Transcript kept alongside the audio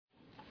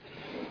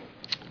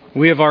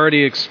We have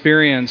already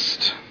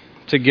experienced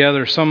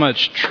together so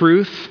much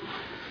truth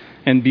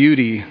and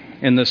beauty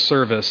in this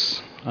service.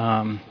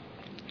 I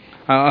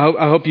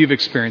hope you've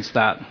experienced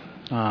that.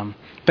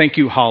 Thank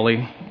you,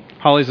 Holly.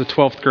 Holly's a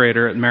 12th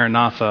grader at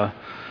Maranatha,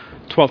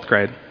 12th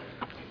grade.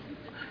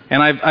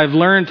 And I've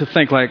learned to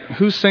think, like,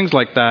 who sings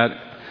like that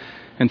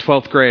in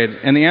 12th grade?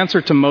 And the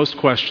answer to most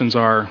questions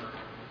are,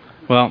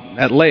 well,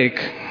 at Lake,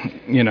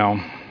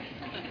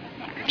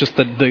 just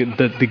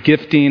the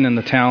gifting and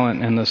the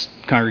talent in this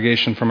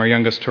congregation from our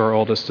youngest to our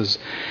oldest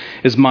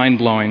is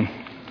mind-blowing.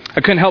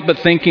 I couldn't help but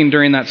thinking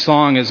during that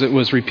song as it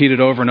was repeated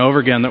over and over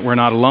again that we're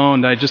not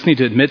alone. I just need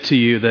to admit to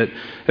you that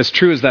as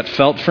true as that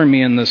felt for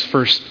me in this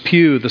first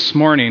pew this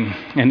morning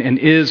and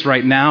is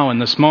right now in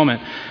this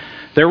moment,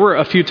 there were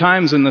a few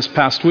times in this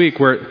past week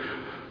where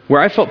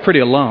I felt pretty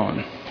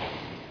alone.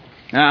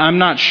 I'm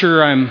not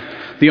sure I'm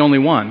the only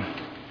one.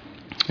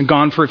 I've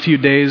gone for a few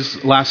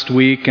days last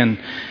week, and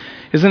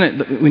isn't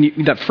it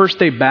when that first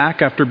day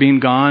back after being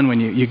gone, when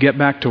you get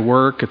back to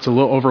work, it's a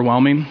little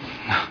overwhelming?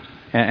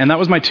 And that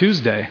was my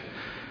Tuesday.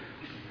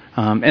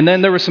 And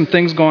then there were some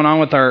things going on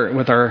with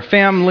our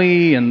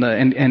family and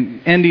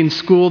ending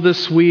school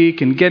this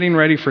week and getting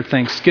ready for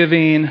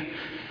Thanksgiving.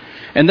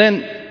 And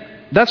then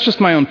that's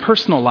just my own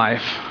personal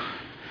life.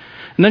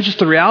 And then just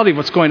the reality of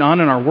what's going on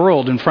in our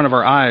world in front of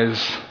our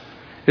eyes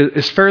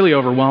is fairly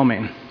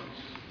overwhelming.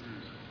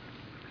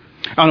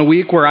 On a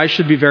week where I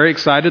should be very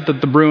excited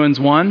that the Bruins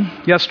won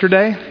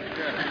yesterday,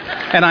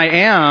 and I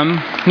am.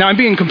 Now, I'm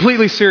being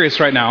completely serious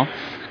right now.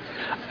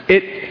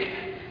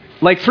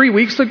 Like 3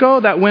 weeks ago,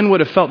 that win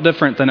would have felt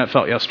different than it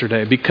felt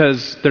yesterday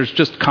because there's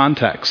just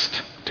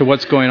context to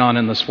what's going on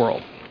in this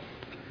world.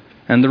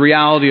 And the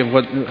reality of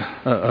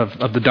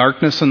of the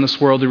darkness in this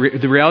world, the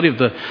reality of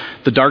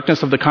the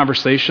darkness of the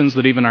conversations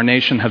that even our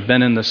nation have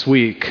been in this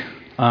week.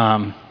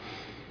 But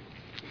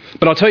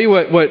I'll tell you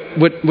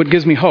what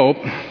gives me hope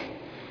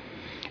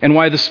and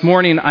why this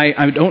morning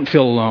I don't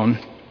feel alone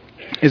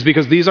is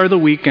because these are the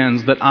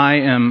weekends that I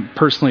am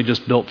personally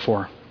just built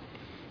for.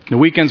 The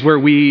weekends where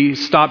we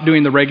stop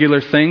doing the regular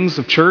things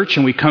of church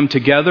and we come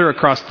together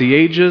across the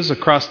ages,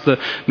 across the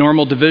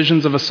normal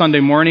divisions of a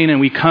Sunday morning, and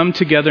we come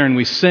together and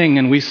we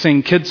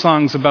sing kid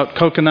songs about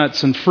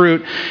coconuts and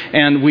fruit,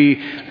 and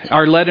we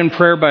are led in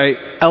prayer by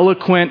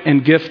eloquent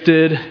and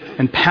gifted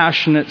and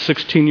passionate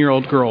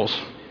 16-year-old girls.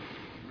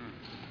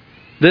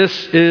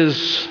 This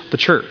is the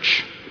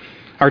church.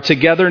 Our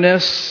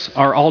togetherness,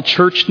 our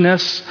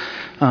all-churchness,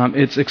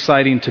 it's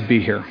exciting to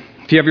be here.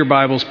 If you have your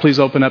Bibles, please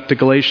open up to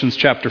Galatians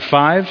chapter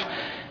 5,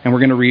 and we're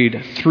going to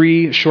read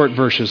 3 short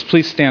verses.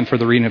 Please stand for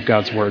the reading of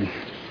God's Word.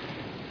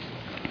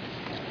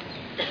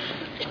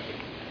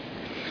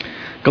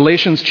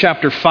 Galatians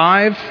chapter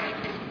 5,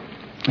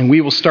 and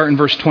we will start in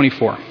verse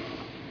 24.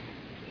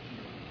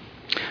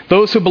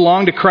 Those who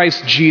belong to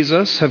Christ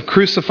Jesus have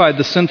crucified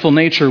the sinful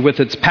nature with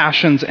its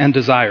passions and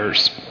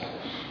desires.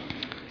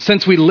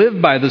 Since we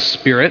live by the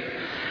Spirit,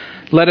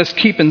 let us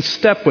keep in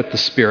step with the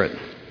Spirit.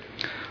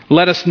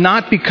 Let us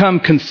not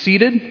become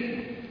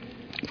conceited,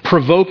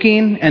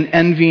 provoking and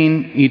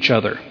envying each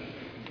other.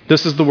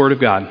 This is the Word of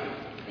God.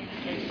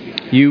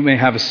 You may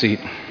have a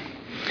seat.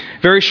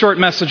 Very short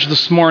message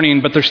this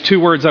morning, but there's 2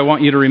 words I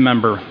want you to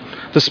remember.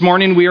 This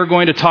morning we are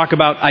going to talk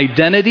about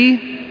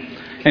identity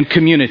and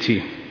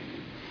community.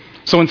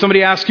 So when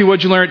somebody asks you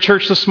what you learn at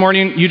church this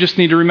morning, you just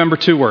need to remember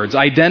 2 words,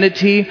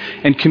 identity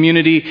and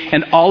community,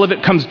 and all of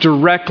it comes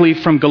directly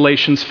from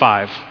Galatians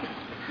 5.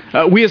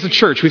 We as a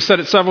church, we've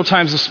said it several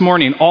times this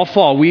morning, all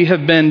fall, we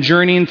have been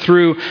journeying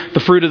through the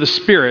fruit of the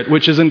Spirit,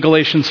 which is in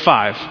Galatians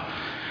 5.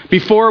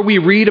 Before we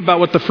read about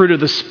what the fruit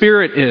of the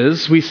Spirit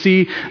is, we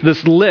see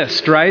this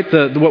list, right?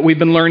 What we've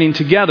been learning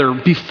together.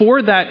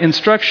 Before that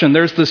instruction,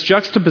 there's this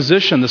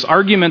juxtaposition, this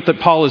argument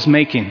that Paul is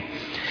making.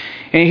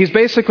 And he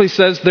basically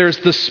says there's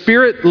the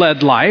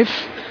Spirit-led life,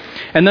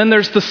 and then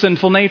there's the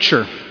sinful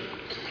nature.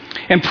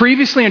 And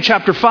previously in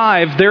chapter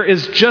 5, there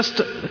is just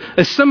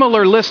a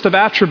similar list of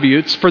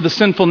attributes for the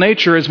sinful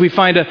nature as we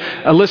find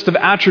a list of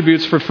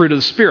attributes for fruit of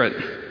the Spirit.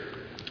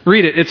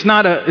 Read it. It's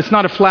not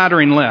a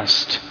flattering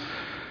list.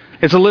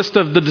 It's a list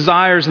of the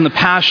desires and the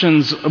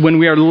passions when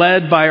we are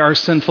led by our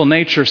sinful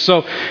nature.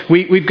 So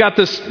we've got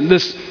this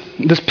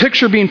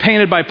picture being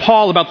painted by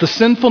Paul about the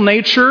sinful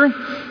nature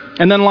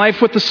and then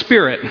life with the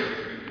Spirit.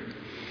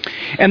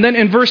 And then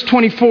in verse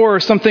 24,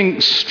 something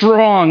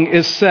strong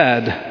is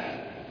said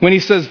when he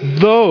says,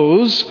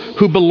 those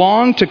who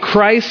belong to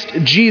Christ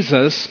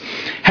Jesus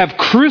have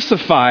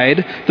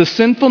crucified the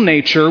sinful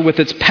nature with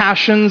its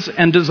passions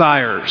and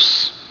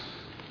desires.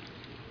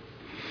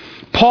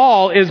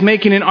 Paul is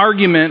making an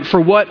argument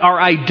for what our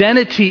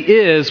identity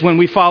is when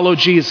we follow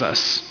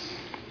Jesus.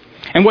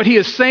 And what he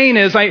is saying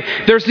is,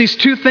 there's these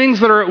 2 things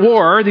that are at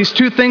war, these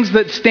 2 things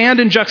that stand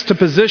in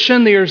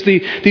juxtaposition. There's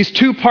these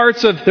 2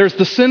 parts there's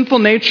the sinful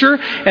nature,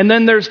 and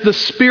then there's the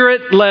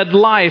Spirit-led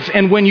life.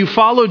 And when you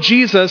follow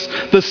Jesus,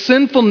 the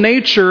sinful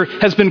nature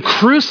has been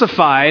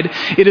crucified.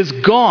 It is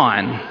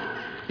gone.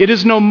 It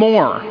is no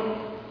more.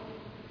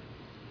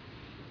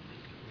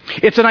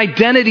 It's an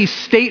identity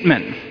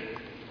statement.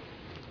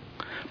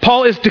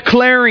 Paul is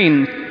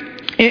declaring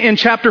in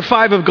chapter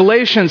 5 of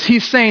Galatians,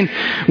 he's saying,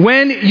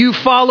 when you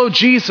follow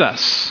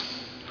Jesus,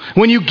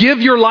 when you give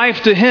your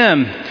life to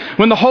him,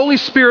 when the Holy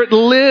Spirit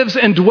lives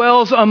and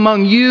dwells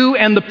among you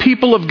and the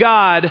people of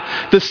God,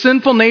 the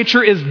sinful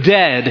nature is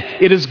dead.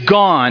 It is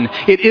gone.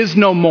 It is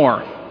no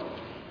more.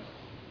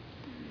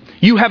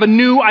 You have a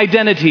new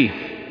identity.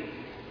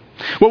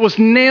 What was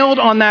nailed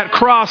on that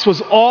cross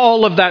was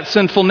all of that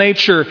sinful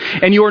nature,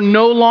 and you are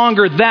no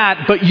longer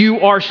that, but you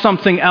are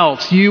something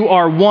else. You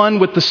are one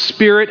with the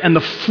Spirit, and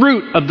the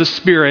fruit of the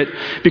Spirit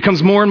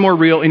becomes more and more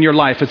real in your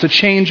life. It's a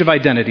change of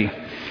identity.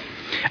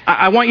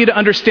 I want you to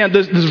understand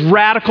this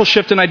radical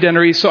shift in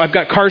identity. So I've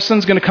got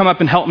Carson's going to come up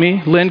and help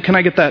me. Lynn, can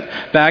I get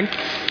that bag?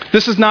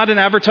 This is not an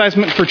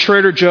advertisement for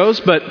Trader Joe's,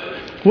 but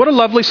what a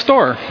lovely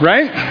store,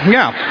 right?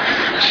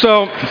 Yeah.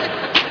 So,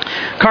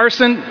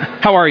 Carson,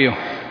 how are you?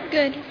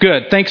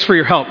 Good. Thanks for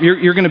your help.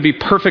 You're going to be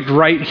perfect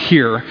right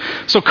here.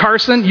 So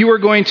Carson,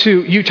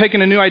 you've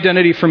taken a new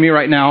identity from me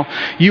right now.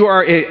 You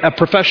are a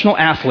professional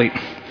athlete,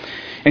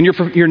 and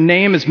your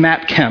name is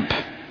Matt Kemp.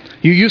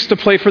 You used to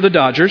play for the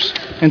Dodgers.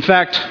 In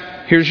fact,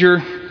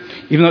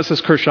 even though it says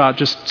Kershaw,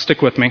 just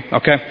stick with me,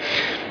 okay?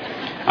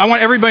 I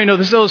want everybody to know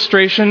this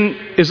illustration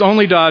is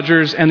only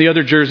Dodgers and the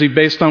other jersey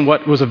based on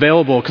what was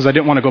available because I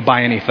didn't want to go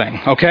buy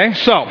anything, okay?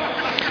 So,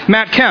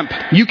 Matt Kemp,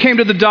 you came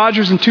to the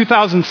Dodgers in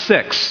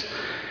 2006.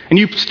 And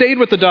you stayed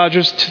with the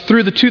Dodgers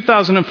through the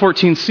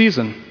 2014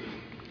 season.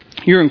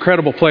 You're an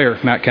incredible player,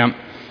 Matt Kemp.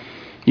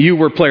 You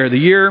were Player of the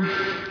Year.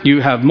 You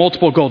have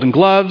multiple Golden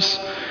Gloves.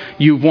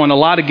 You've won a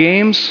lot of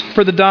games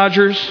for the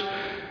Dodgers.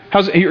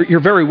 You're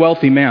a very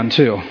wealthy man,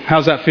 too.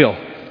 How's that feel?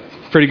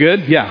 Pretty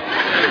good?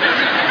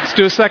 Yeah. Let's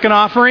do a second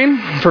offering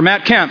for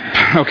Matt Kemp,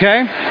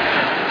 okay?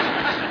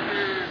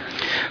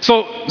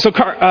 So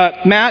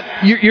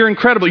Matt, you're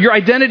incredible. Your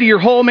identity, your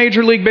whole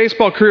Major League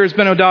Baseball career has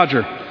been a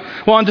Dodger.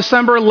 Well, on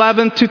December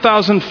 11th,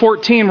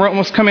 2014, we're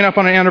almost coming up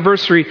on an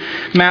anniversary,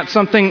 Matt,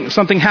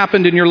 something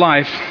happened in your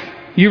life.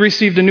 You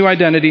received a new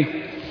identity.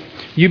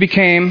 You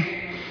became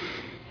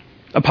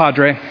a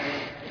Padre.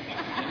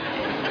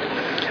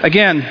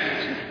 Again,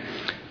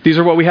 these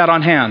are what we had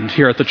on hand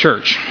here at the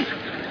church.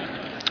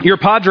 You're a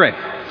Padre.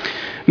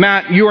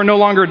 Matt, you are no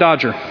longer a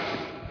Dodger.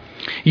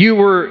 You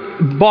were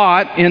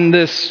bought in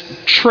this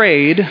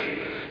trade.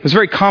 It was a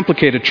very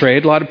complicated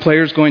trade, a lot of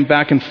players going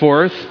back and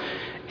forth.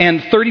 And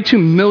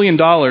 $32 million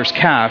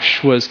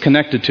cash was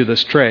connected to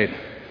this trade.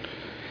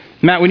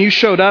 Matt, when you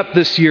showed up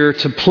this year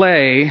to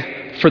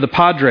play for the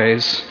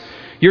Padres,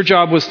 your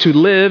job was to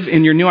live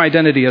in your new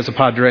identity as a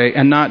Padre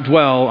and not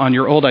dwell on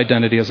your old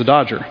identity as a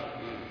Dodger.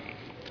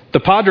 The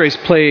Padres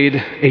paid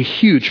a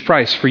huge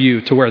price for you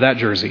to wear that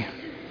jersey.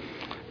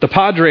 The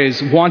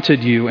Padres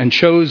wanted you and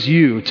chose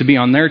you to be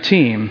on their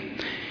team.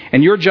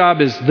 And your job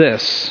is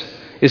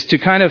to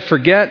kind of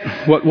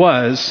forget what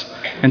was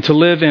and to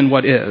live in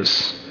what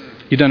is.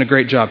 You've done a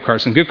great job,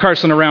 Carson. Give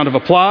Carson a round of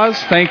applause.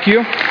 Thank you.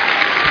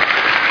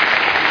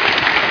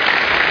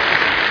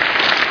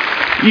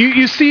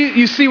 You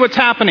see what's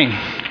happening.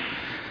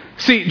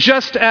 See,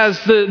 just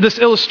as this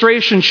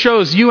illustration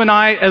shows, you and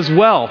I as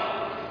well,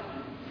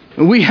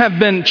 we have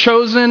been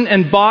chosen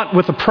and bought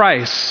with a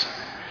price.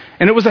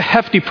 And it was a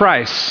hefty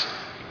price.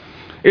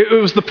 It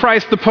was the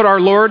price that put our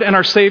Lord and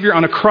our Savior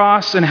on a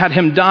cross and had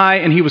him die,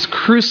 and he was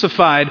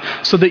crucified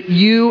so that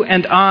you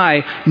and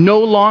I no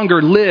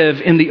longer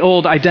live in the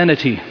old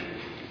identity.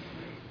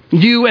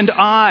 You and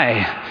I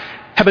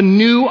have a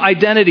new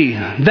identity,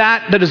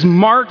 that is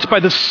marked by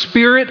the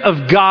Spirit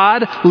of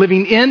God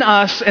living in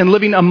us and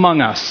living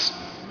among us.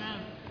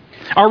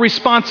 Our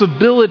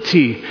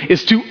responsibility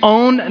is to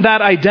own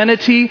that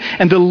identity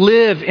and to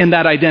live in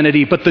that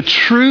identity. But the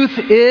truth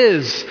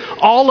is,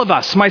 all of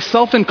us,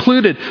 myself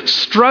included,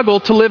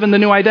 struggle to live in the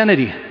new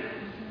identity.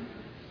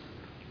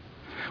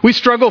 We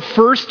struggle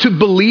first to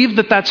believe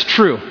that that's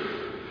true.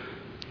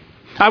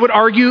 I would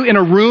argue in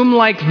a room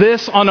like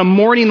this, on a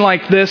morning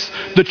like this,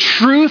 the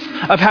truth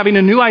of having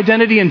a new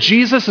identity in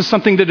Jesus is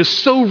something that is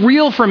so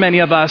real for many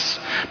of us.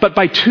 But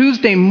by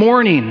Tuesday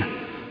morning,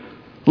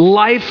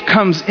 life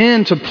comes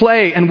into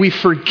play and we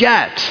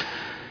forget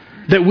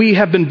that we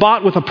have been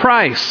bought with a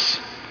price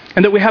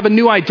and that we have a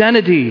new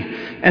identity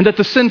and that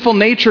the sinful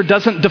nature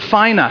doesn't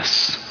define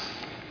us.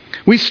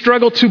 We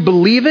struggle to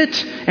believe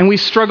it and we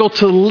struggle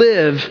to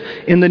live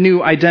in the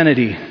new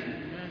identity.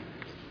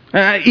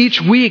 Each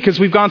week as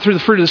we've gone through the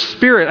fruit of the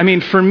Spirit, I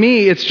mean, for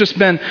me, it's just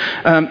been,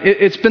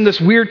 it's been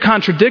this weird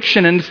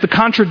contradiction, and it's the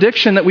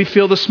contradiction that we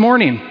feel this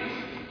morning.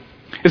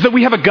 Is that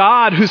we have a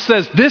God who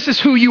says, this is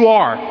who you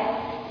are.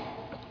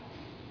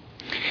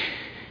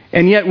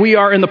 And yet we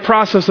are in the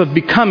process of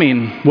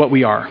becoming what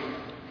we are.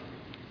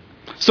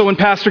 So when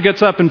pastor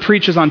gets up and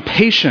preaches on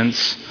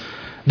patience,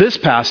 this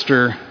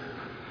pastor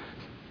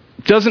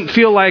doesn't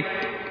feel like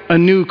a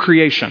new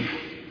creation.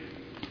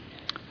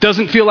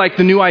 Doesn't feel like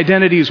the new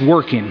identity is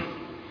working.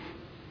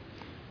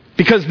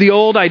 Because the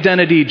old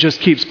identity just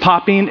keeps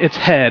popping its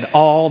head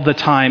all the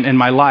time in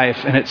my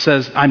life, and it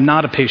says, I'm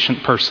not a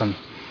patient person.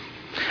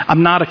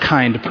 I'm not a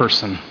kind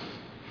person.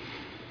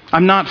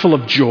 I'm not full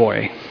of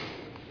joy.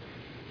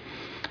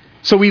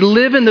 So we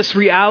live in this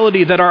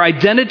reality that our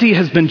identity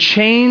has been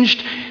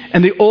changed,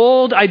 and the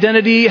old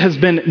identity has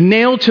been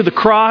nailed to the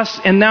cross,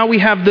 and now we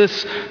have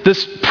this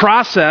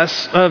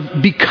process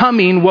of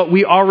becoming what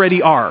we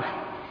already are.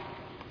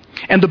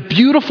 And the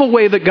beautiful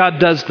way that God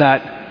does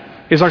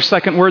that is our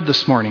second word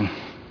this morning,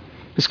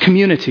 is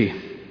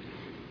community.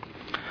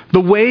 The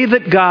way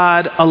that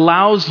God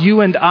allows you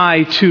and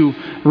I to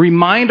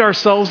remind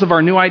ourselves of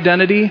our new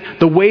identity,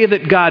 the way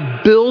that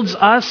God builds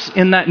us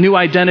in that new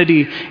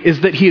identity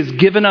is that He has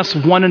given us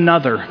one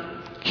another.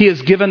 He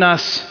has given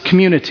us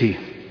community.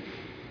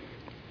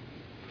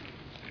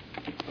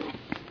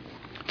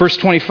 Verse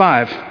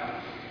 25,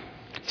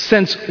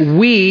 since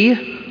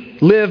we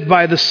live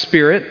by the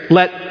Spirit,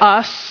 let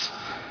us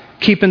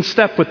keep in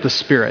step with the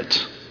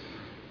Spirit.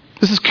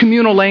 This is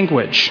communal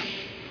language.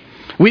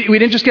 We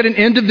didn't just get an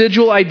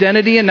individual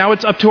identity and now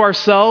it's up to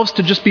ourselves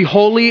to just be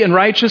holy and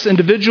righteous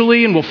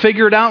individually and we'll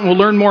figure it out and we'll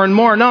learn more and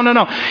more.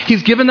 No.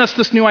 He's given us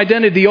this new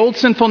identity. The old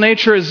sinful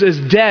nature is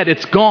dead.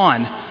 It's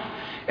gone.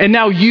 And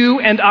now you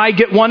and I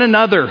get one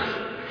another.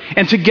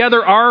 And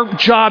together our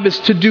job is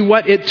to do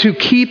what? To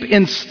keep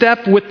in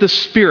step with the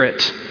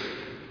Spirit.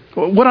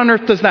 What on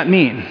earth does that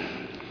mean?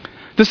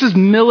 This is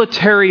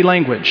military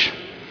language.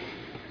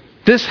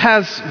 This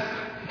has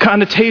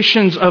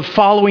connotations of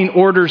following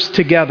orders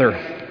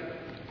together.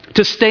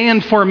 To stay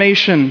in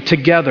formation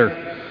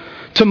together,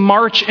 to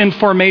march in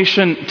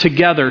formation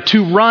together,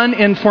 to run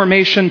in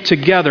formation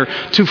together,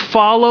 to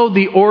follow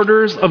the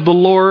orders of the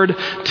Lord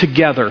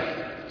together.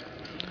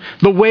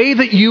 The way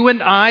that you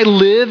and I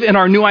live in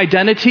our new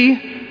identity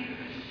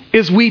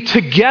is we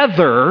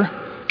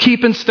together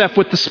keep in step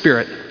with the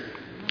Spirit.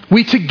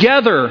 We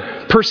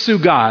together pursue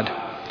God.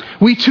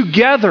 We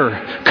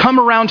together come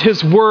around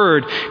His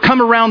Word,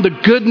 come around the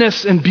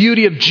goodness and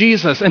beauty of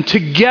Jesus, and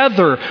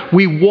together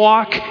we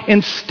walk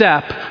in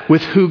step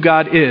with who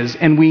God is,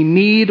 and we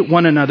need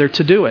one another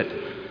to do it.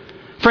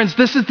 Friends,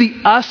 this is the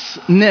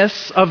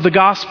us-ness of the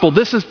gospel.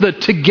 This is the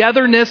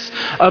togetherness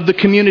of the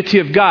community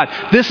of God.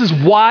 This is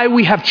why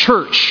we have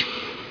church.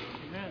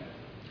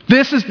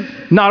 This is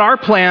not our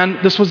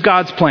plan, this was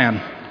God's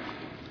plan.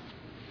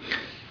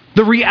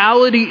 The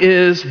reality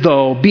is,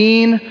 though,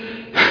 being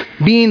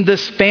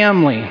this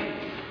family.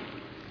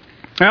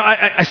 Now,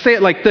 I say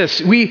it like this.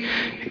 Do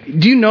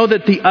you know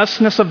that the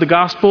us-ness of the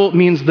gospel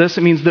means this?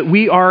 It means that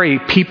we are a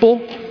people.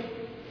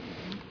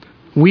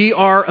 We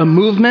are a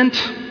movement.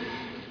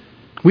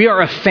 We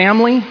are a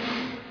family.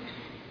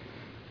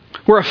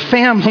 We're a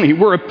family.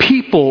 We're a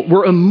people.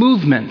 We're a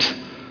movement.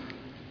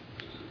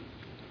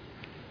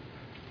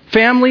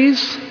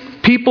 Families,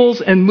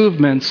 peoples, and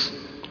movements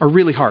are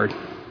really hard.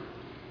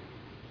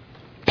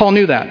 Paul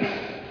knew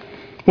that.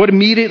 What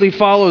immediately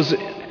follows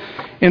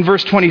in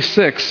verse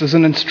 26 is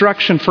an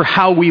instruction for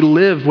how we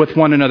live with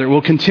one another.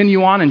 We'll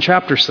continue on in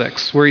chapter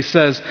 6, where he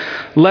says,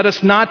 let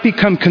us not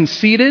become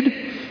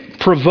conceited,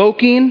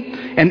 provoking,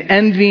 and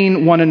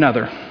envying one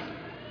another.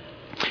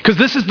 Because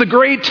this is the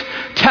great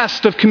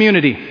test of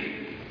community.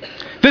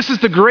 This is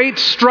the great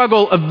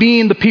struggle of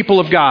being the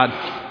people of God.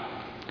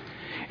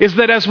 Is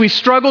that as we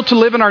struggle to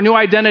live in our new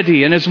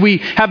identity, and as we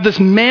have this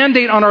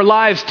mandate on our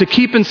lives to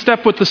keep in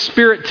step with the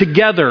Spirit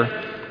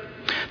together,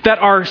 that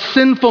our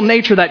sinful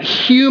nature, that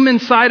human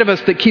side of us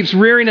that keeps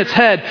rearing its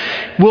head,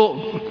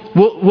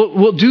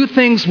 will do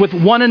things with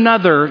one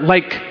another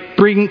like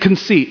bring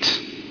conceit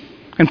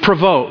and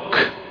provoke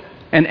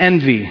and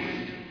envy.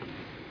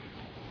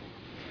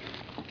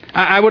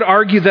 I would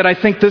argue that I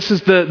think this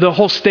is the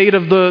whole state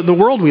of the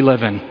world we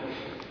live in.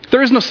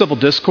 There is no civil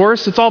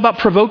discourse. It's all about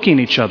provoking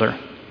each other.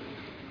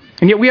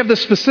 And yet we have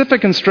this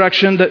specific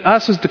instruction that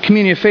us as the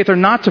community of faith are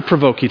not to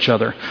provoke each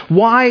other.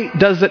 Why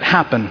does it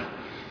happen?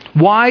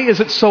 Why is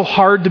it so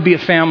hard to be a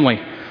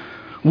family?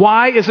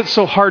 Why is it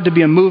so hard to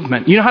be a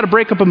movement? You know how to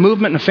break up a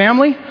movement in a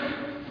family?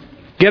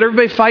 Get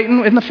everybody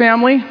fighting in the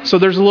family so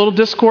there's a little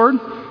discord.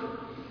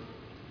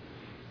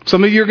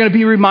 Some of you are going to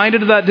be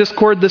reminded of that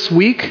discord this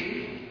week.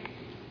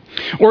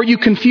 Or you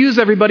confuse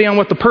everybody on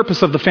what the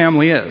purpose of the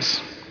family is.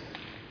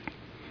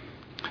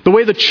 The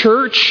way the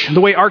church,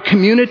 the way our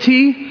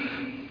community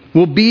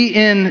will be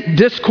in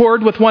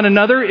discord with one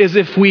another is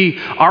if we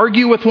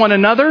argue with one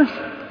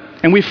another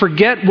and we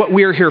forget what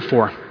we are here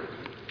for.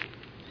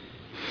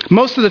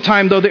 Most of the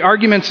time, though, the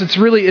arguments,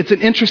 it's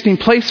an interesting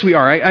place we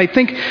are. I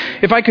think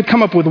if I could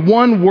come up with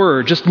one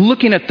word, just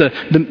looking at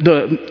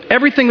the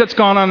everything that's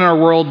gone on in our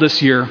world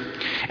this year,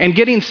 and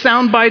getting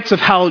sound bites of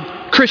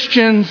how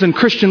Christians and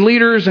Christian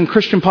leaders and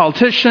Christian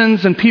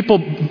politicians and people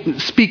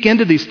speak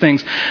into these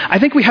things, I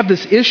think we have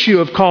this issue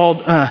of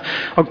called,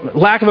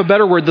 lack of a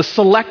better word, the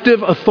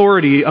selective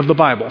authority of the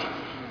Bible.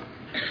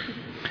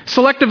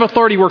 Selective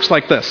authority works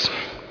like this.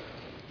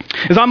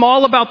 Is I'm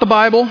all about the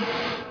Bible,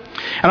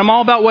 and I'm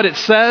all about what it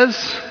says.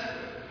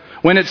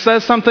 When it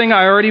says something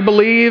I already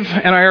believe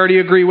and I already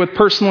agree with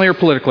personally or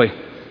politically.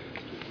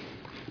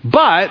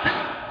 But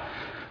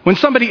When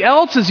somebody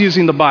else is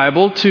using the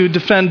Bible to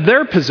defend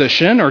their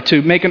position or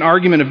to make an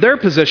argument of their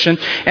position,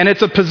 and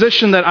it's a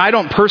position that I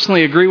don't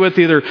personally agree with,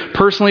 either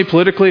personally,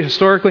 politically,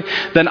 historically,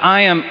 then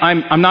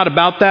I'm not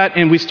about that,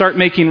 and we start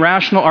making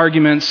rational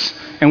arguments,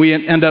 and we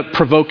end up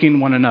provoking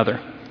one another.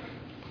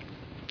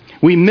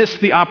 We miss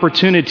the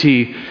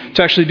opportunity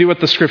to actually do what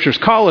the Scriptures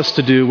call us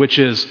to do, which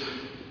is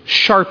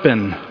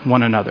sharpen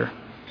one another.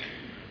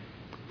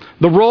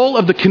 The role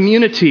of the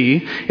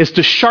community is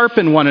to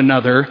sharpen one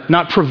another,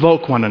 not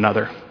provoke one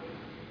another.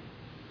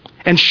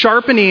 And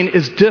sharpening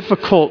is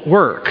difficult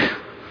work.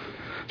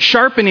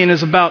 Sharpening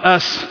is about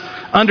us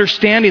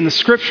understanding the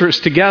Scriptures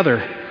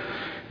together.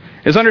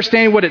 Is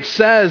understanding what it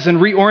says and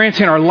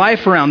reorienting our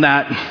life around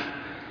that.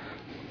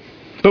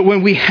 But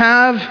when we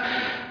have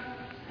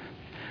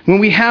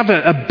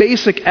a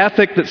basic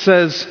ethic that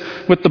says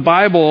with the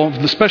Bible,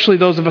 especially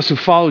those of us who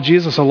follow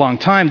Jesus a long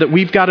time, that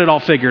we've got it all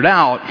figured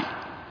out,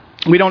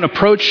 we don't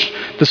approach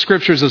the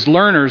Scriptures as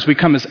learners. We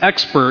come as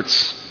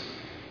experts.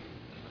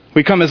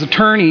 We come as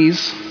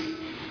attorneys.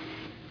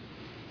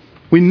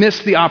 We miss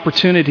the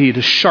opportunity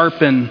to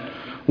sharpen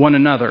one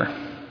another.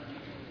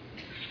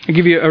 I'll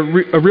give you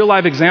a real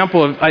live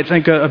example of, I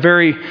think, a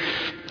very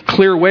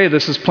clear way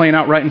this is playing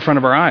out right in front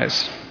of our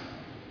eyes.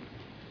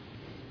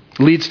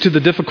 Leads to the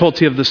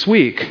difficulty of this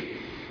week.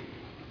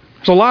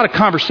 There's a lot of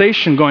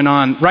conversation going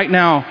on right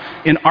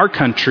now in our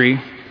country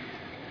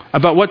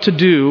about what to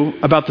do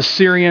about the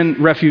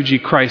Syrian refugee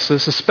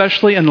crisis,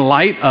 especially in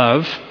light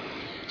of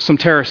some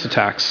terrorist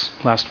attacks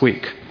last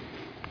week.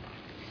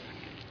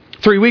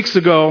 3 weeks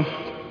ago,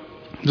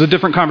 there was a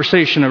different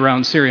conversation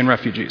around Syrian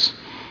refugees.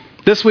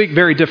 This week,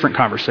 very different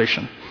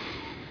conversation.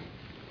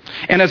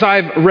 And as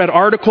I've read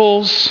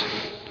articles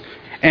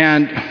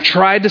and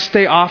tried to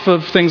stay off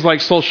of things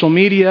like social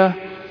media,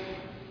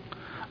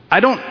 I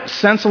don't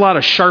sense a lot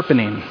of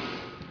sharpening.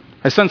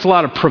 I sense a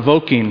lot of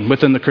provoking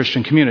within the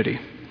Christian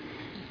community.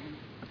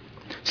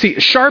 See,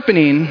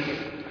 sharpening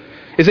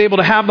is able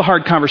to have the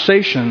hard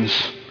conversations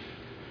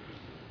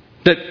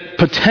that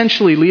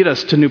potentially lead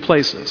us to new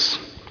places.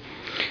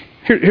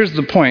 Here's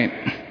the point.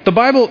 The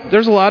Bible,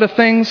 there's a lot of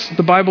things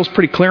the Bible's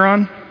pretty clear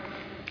on,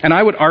 and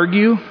I would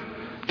argue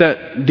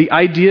that the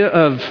idea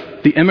of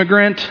the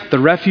immigrant, the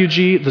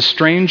refugee, the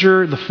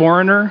stranger, the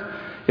foreigner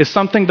is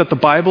something that the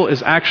Bible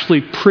is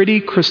actually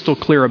pretty crystal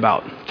clear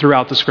about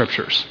throughout the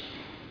Scriptures.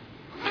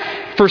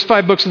 First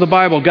 5 books of the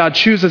Bible, God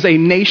chooses a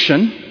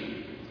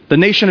nation, the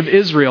nation of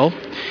Israel.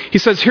 He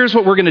says, here's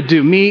what we're going to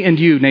do, me and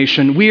you,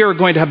 nation. We are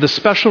going to have this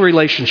special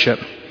relationship.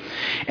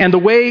 And the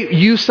way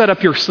you set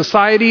up your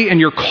society and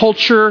your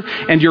culture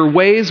and your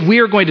ways, we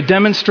are going to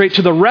demonstrate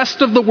to the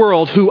rest of the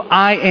world who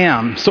I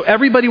am. So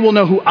everybody will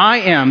know who I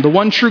am, the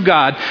one true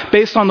God,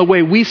 based on the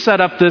way we set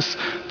up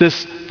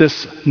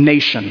this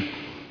nation.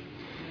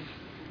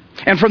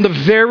 And from the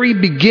very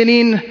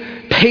beginning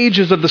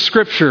pages of the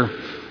Scripture,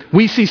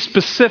 we see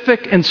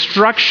specific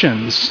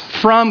instructions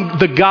from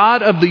the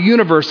God of the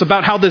universe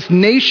about how this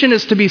nation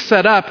is to be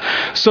set up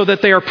so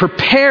that they are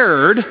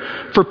prepared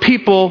for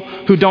people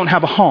who don't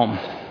have a home.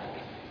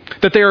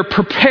 That they are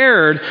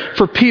prepared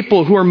for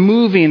people who are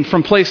moving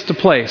from place to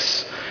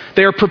place.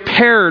 They are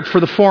prepared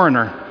for the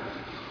foreigner.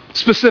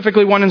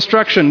 Specifically, one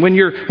instruction, when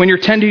you're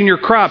tending your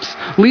crops,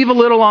 leave a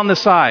little on the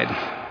side.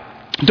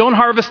 Don't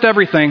harvest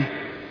everything.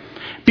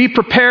 Be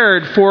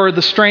prepared for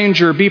the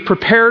stranger. Be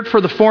prepared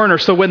for the foreigner,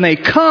 so when they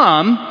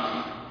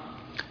come,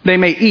 they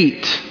may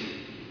eat.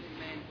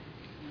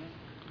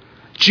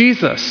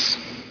 Jesus.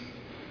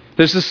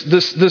 There's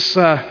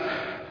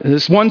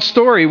this one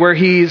story where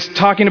he's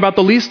talking about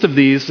the least of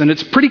these, and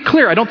it's pretty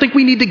clear. I don't think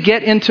we need to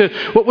get into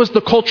what was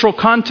the cultural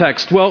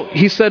context. Well,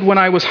 he said, when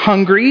I was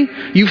hungry,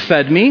 you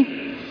fed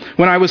me.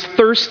 When I was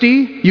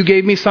thirsty, you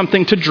gave me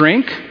something to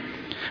drink.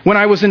 When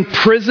I was in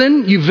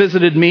prison, you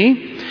visited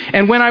me.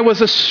 And when I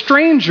was a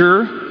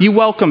stranger, you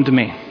welcomed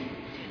me.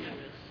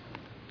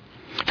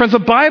 Friends, the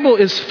Bible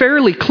is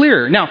fairly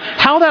clear. Now,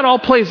 how that all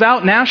plays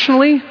out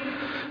nationally,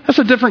 that's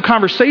a different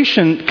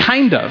conversation,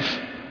 kind of.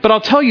 But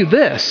I'll tell you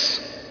this.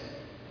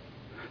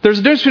 There's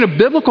a difference between a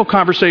biblical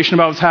conversation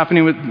about what's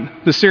happening with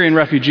the Syrian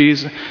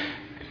refugees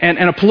and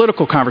a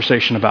political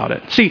conversation about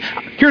it. See,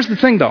 here's the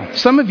thing, though.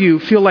 Some of you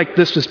feel like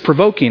this is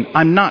provoking.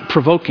 I'm not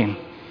provoking.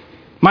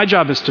 My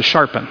job is to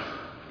sharpen.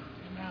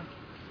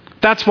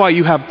 That's why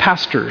you have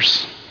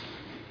pastors,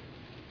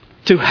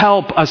 to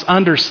help us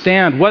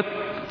understand,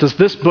 what does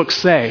this book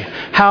say?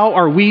 How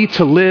are we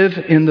to live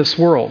in this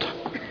world?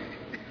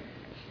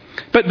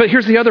 But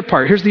here's the other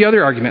part. Here's the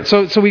other argument.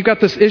 So we've got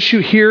this issue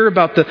here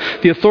about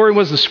the authority.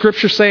 What does the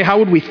Scripture say? How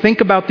would we think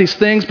about these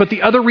things? But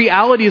the other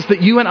reality is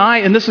that you and I,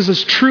 and this is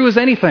as true as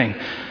anything,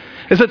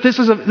 is that this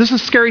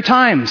is scary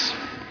times.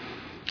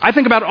 I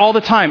think about it all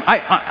the time.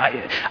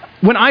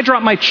 When I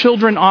drop my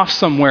children off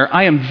somewhere,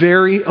 I am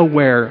very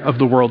aware of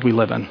the world we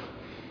live in.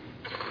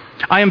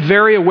 I am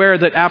very aware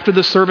that after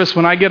the service,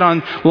 when I get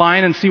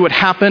online and see what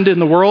happened in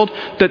the world,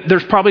 that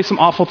there's probably some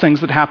awful things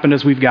that happened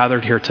as we've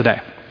gathered here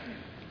today.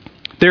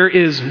 There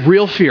is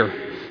real fear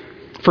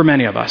for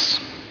many of us.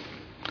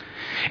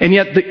 And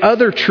yet the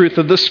other truth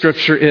of this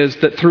Scripture is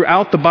that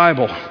throughout the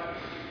Bible,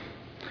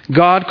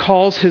 God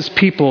calls his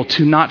people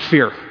to not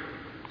fear.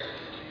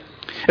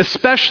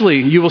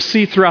 Especially, you will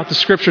see throughout the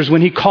scriptures,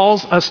 when he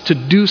calls us to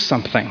do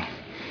something.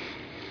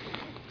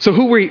 So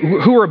who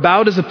we're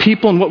about as a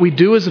people and what we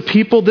do as a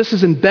people, this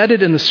is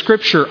embedded in the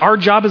scripture. Our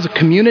job as a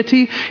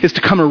community is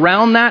to come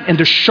around that and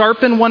to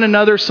sharpen one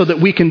another so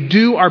that we can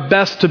do our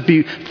best to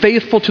be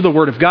faithful to the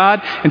Word of God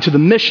and to the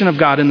mission of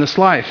God in this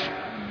life.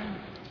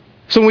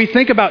 So when we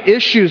think about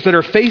issues that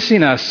are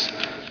facing us,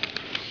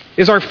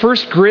 is our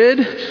first grid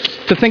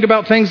to think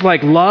about things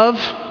like love,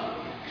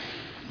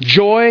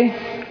 joy,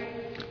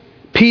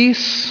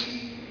 peace,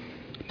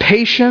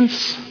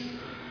 patience,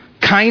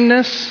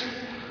 kindness,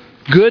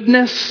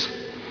 goodness,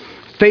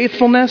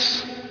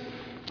 faithfulness,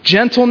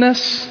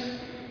 gentleness,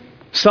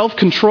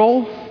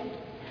 self-control?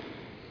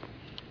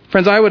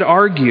 Friends, I would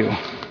argue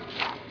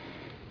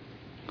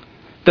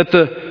that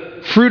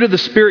the fruit of the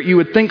Spirit you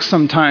would think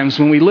sometimes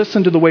when we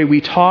listen to the way we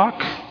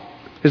talk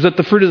is that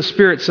the fruit of the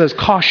Spirit says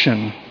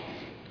caution,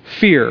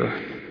 fear,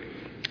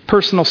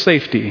 personal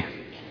safety,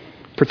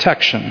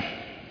 protection.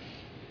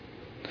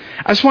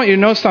 I just want you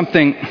to know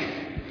something.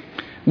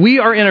 We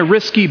are in a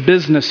risky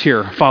business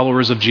here,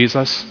 followers of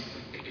Jesus.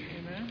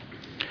 Amen.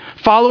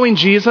 Following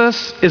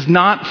Jesus is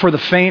not for the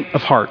faint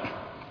of heart.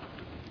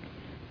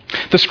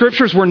 The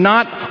scriptures were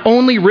not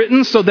only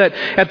written so that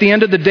at the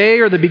end of the day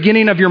or the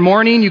beginning of your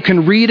morning you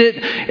can read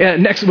it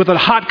next with a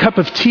hot cup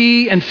of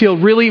tea and feel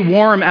really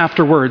warm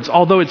afterwards,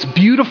 although it's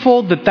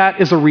beautiful that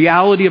is a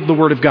reality of the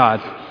Word of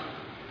God.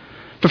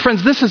 But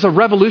friends, this is a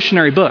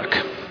revolutionary book.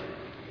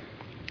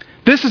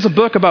 This is a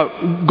book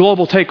about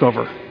global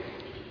takeover.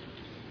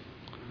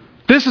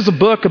 This is a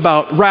book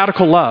about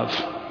radical love.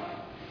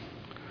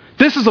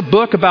 This is a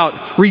book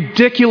about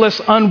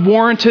ridiculous,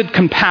 unwarranted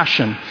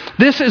compassion.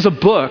 This is a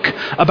book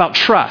about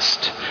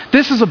trust.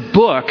 This is a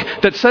book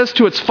that says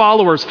to its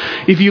followers,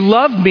 if you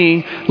love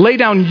me, lay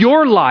down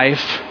your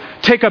life,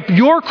 take up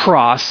your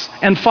cross,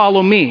 and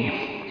follow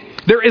me.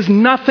 There is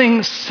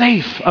nothing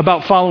safe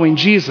about following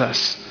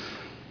Jesus.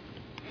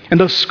 And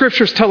those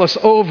scriptures tell us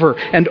over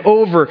and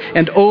over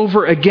and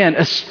over again,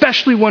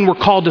 especially when we're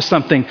called to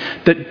something,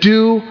 that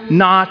do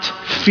not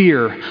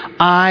fear.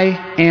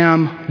 I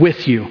am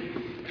with you.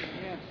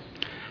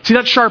 See,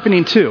 that's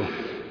sharpening too.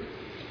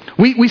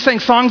 We sang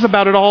songs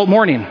about it all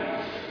morning,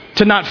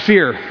 to not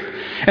fear.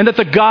 And that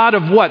the God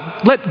of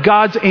what? Let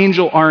God's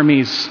angel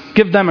armies,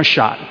 give them a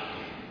shot.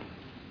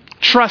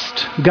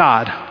 Trust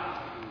God.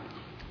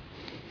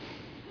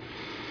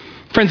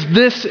 Friends,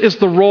 this is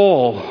the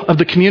role of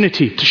the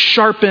community, to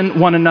sharpen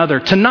one another,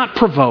 to not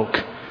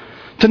provoke,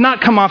 to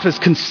not come off as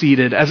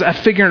conceited, as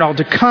figuring it all,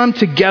 to come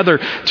together,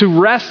 to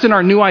rest in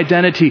our new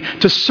identity,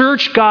 to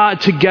search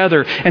God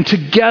together, and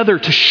together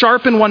to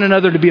sharpen one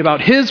another to be about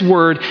His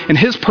Word and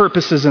His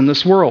purposes in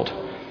this world.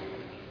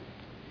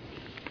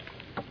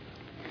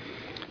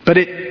 But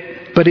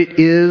it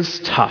is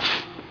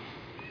tough.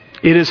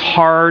 It is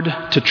hard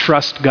to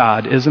trust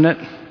God, isn't it?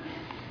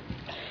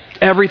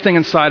 Everything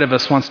inside of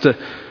us wants to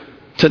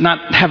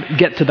not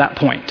get to that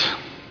point.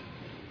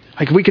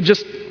 Like if we could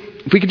just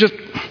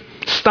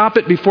stop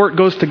it before it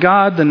goes to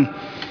God, then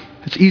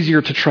it's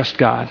easier to trust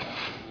God.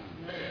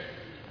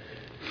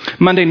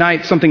 Monday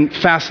night, something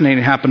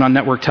fascinating happened on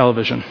network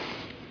television.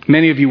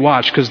 Many of you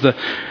watched because the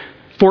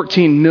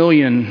 14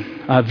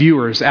 million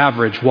viewers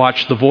average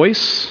watch The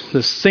Voice,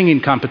 this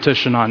singing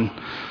competition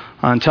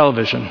on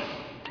television.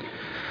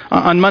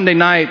 On Monday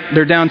night,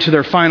 they're down to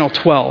their final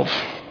 12.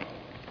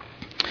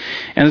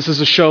 And this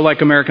is a show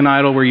like American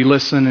Idol where you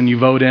listen and you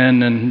vote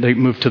in and they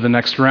move to the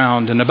next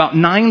round. And about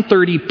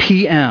 9:30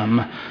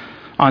 p.m.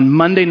 on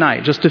Monday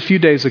night, just a few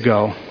days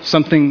ago,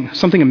 something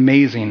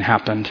amazing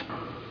happened.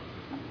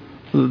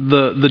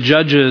 The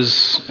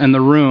judges in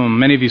the room,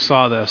 many of you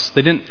saw this,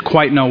 they didn't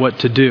quite know what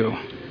to do.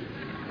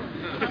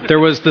 There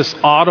was this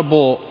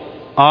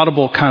audible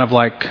kind of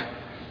like,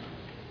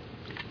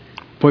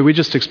 boy, we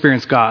just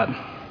experienced God.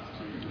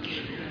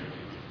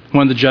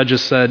 One of the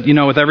judges said,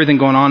 with everything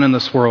going on in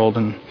this world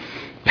and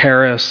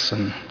Paris,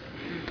 and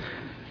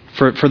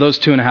for those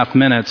 2.5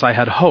 minutes, I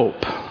had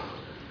hope.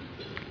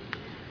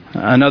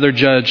 Another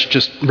judge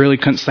just really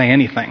couldn't say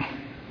anything.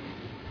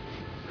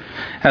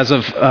 As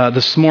of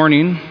this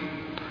morning,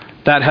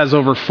 that has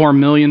over 4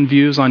 million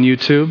views on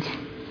YouTube.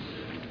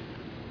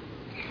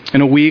 In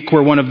a week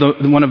where one of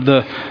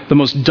the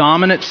most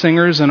dominant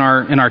singers in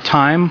our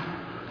time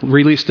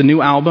released a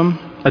new album,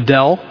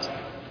 Adele.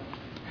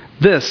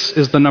 This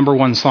is the number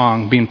one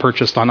song being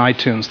purchased on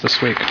iTunes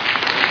this week.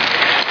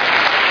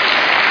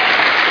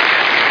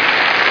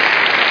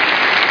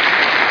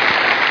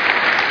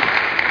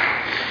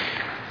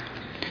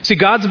 See,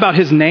 God's about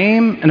His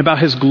name and about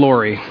His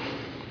glory.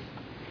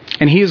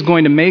 And He is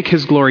going to make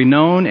His glory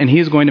known, and He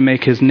is going to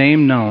make His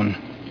name known.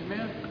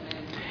 Amen.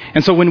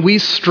 And so when we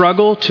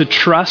struggle to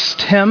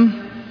trust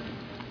Him,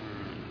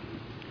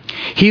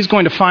 He's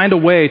going to find a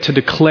way to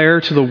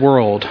declare to the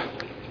world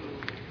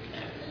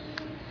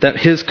that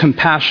His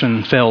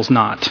compassion fails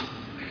not,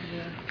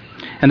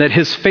 and that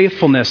His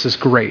faithfulness is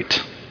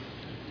great.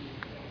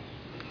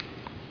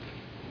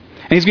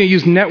 And He's going to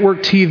use network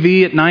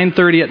TV at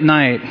 9:30 at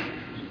night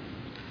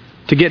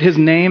to get his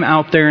name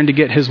out there and to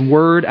get his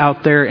word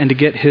out there and to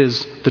get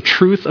the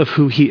truth of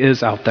who he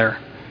is out there.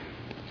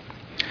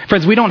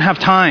 Friends, we don't have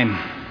time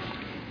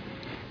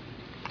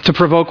to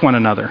provoke one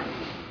another.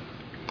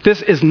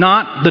 This is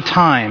not the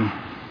time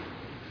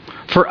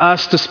for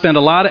us to spend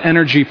a lot of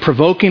energy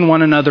provoking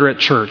one another at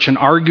church and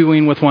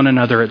arguing with one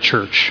another at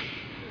church.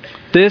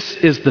 This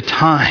is the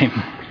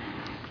time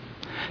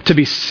to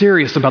be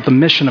serious about the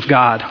mission of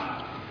God,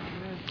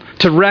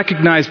 to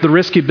recognize the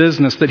risky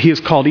business that he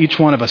has called each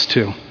one of us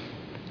to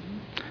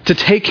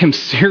take him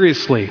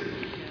seriously,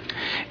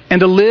 and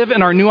to live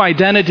in our new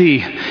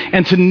identity,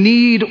 and to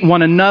need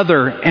one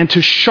another, and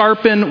to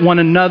sharpen one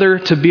another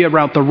to be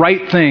about the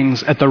right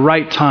things at the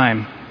right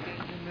time.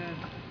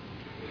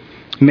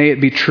 May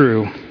it be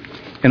true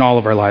in all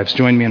of our lives.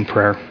 Join me in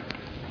prayer.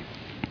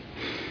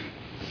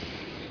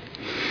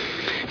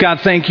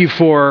 God, thank you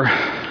for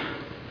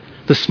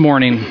this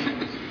morning.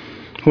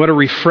 What a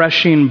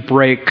refreshing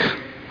break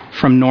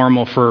from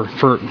normal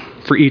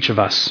for each of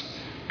us.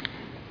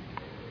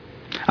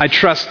 I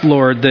trust,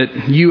 Lord,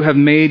 that you have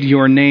made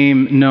your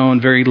name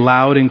known very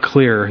loud and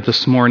clear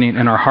this morning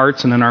in our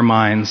hearts and in our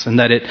minds, and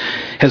that it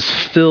has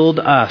filled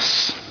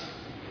us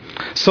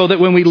so that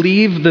when we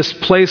leave this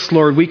place,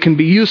 Lord, we can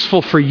be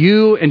useful for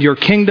you and your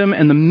kingdom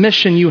and the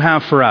mission you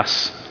have for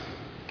us.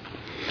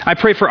 I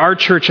pray for our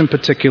church in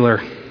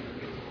particular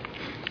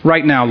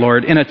right now,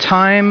 Lord, in a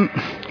time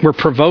where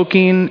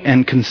provoking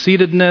and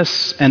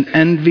conceitedness and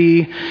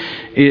envy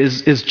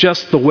is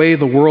just the way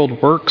the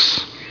world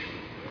works.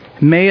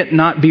 May it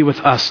not be with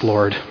us,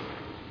 Lord.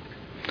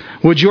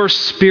 Would your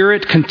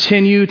Spirit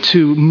continue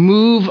to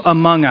move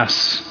among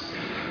us,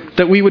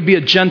 that we would be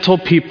a gentle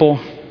people,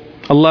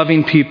 a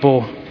loving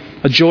people,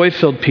 a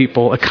joy-filled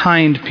people, a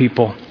kind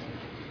people.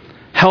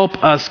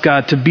 Help us,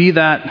 God, to be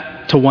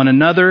that to one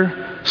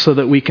another so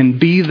that we can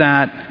be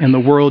that in the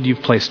world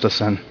you've placed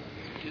us in.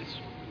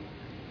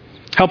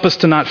 Help us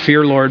to not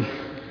fear, Lord.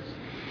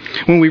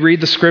 When we read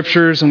the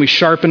scriptures and we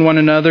sharpen one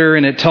another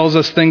and it tells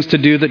us things to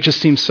do that just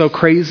seem so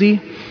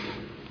crazy,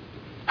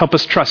 help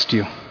us trust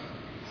you.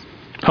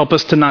 Help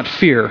us to not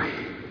fear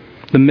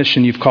the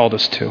mission you've called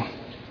us to.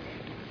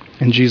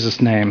 In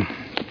Jesus' name,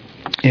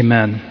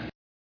 amen.